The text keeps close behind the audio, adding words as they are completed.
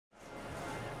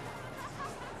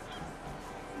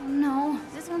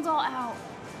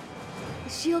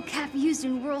shield cap used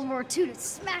in World War II to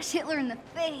smash Hitler in the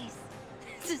face.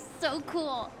 This is so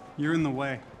cool. You're in the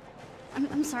way.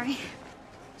 I'm sorry.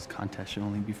 This contest should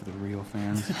only be for the real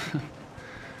fans.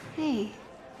 Hey,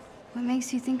 what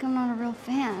makes you think I'm not a real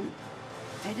fan?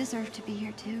 I deserve to be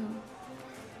here too.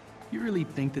 You really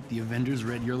think that the Avengers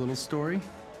read your little story?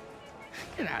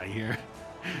 Get out of here.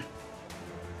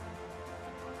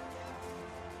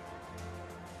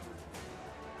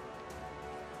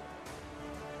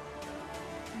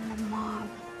 And the mob,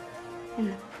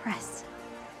 and the press,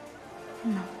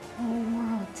 and the whole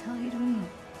world tell you to move.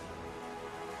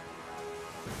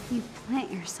 You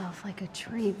plant yourself like a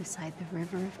tree beside the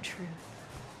river of truth,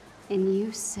 and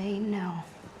you say no.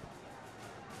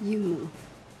 You move.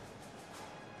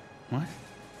 What?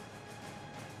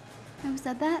 Who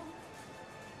said that?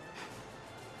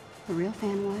 A real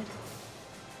fan would.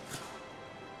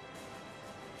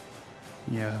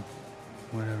 Yeah,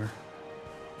 whatever.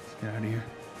 Let's get out of here.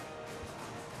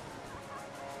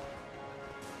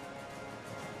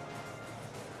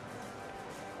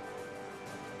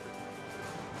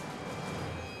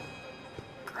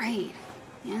 Great.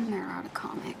 And they're out of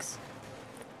comics.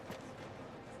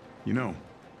 You know,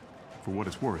 for what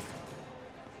it's worth,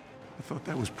 I thought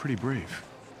that was pretty brave.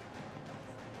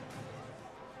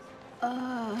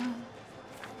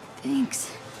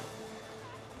 Thanks.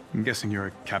 I'm guessing you're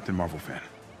a Captain Marvel fan.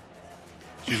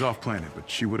 She's off planet, but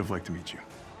she would have liked to meet you.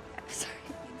 I'm sorry,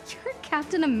 you're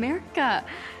Captain America.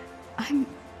 I'm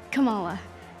Kamala.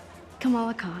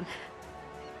 Kamala Khan.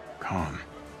 Khan.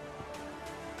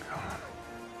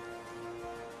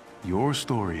 Your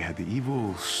story had the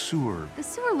evil sewer... The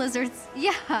sewer lizards,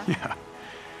 yeah.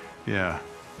 Yeah.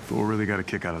 Thor really got a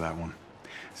kick out of that one.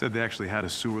 Said they actually had a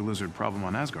sewer lizard problem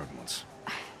on Asgard once.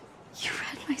 You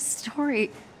read my story.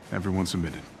 Everyone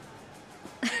submitted.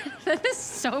 That is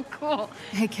so cool.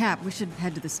 Hey, Cap, we should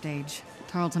head to the stage.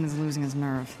 Tarleton is losing his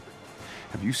nerve.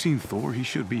 Have you seen Thor? He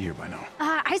should be here by now.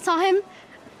 I saw him.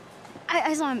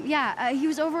 I saw him, yeah. He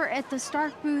was over at the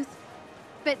Stark booth,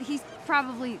 but he's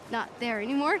probably not there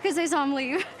anymore because I saw him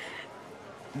leave.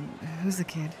 Who's the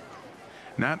kid?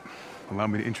 Nat, allow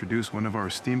me to introduce one of our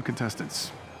esteemed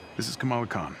contestants. This is Kamala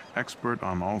Khan, expert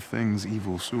on all things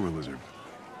evil sewer lizard.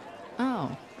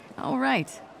 Oh, all right.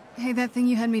 Hey, that thing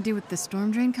you had me do with the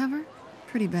storm drain cover?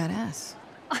 Pretty badass.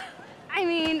 I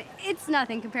mean, it's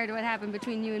nothing compared to what happened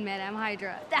between you and Madame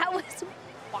Hydra. That was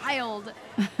wild.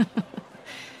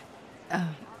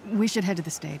 We should head to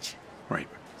the stage. Right.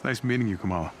 It's nice meeting you,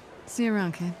 Kamala. See you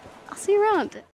around, kid. I'll see you around.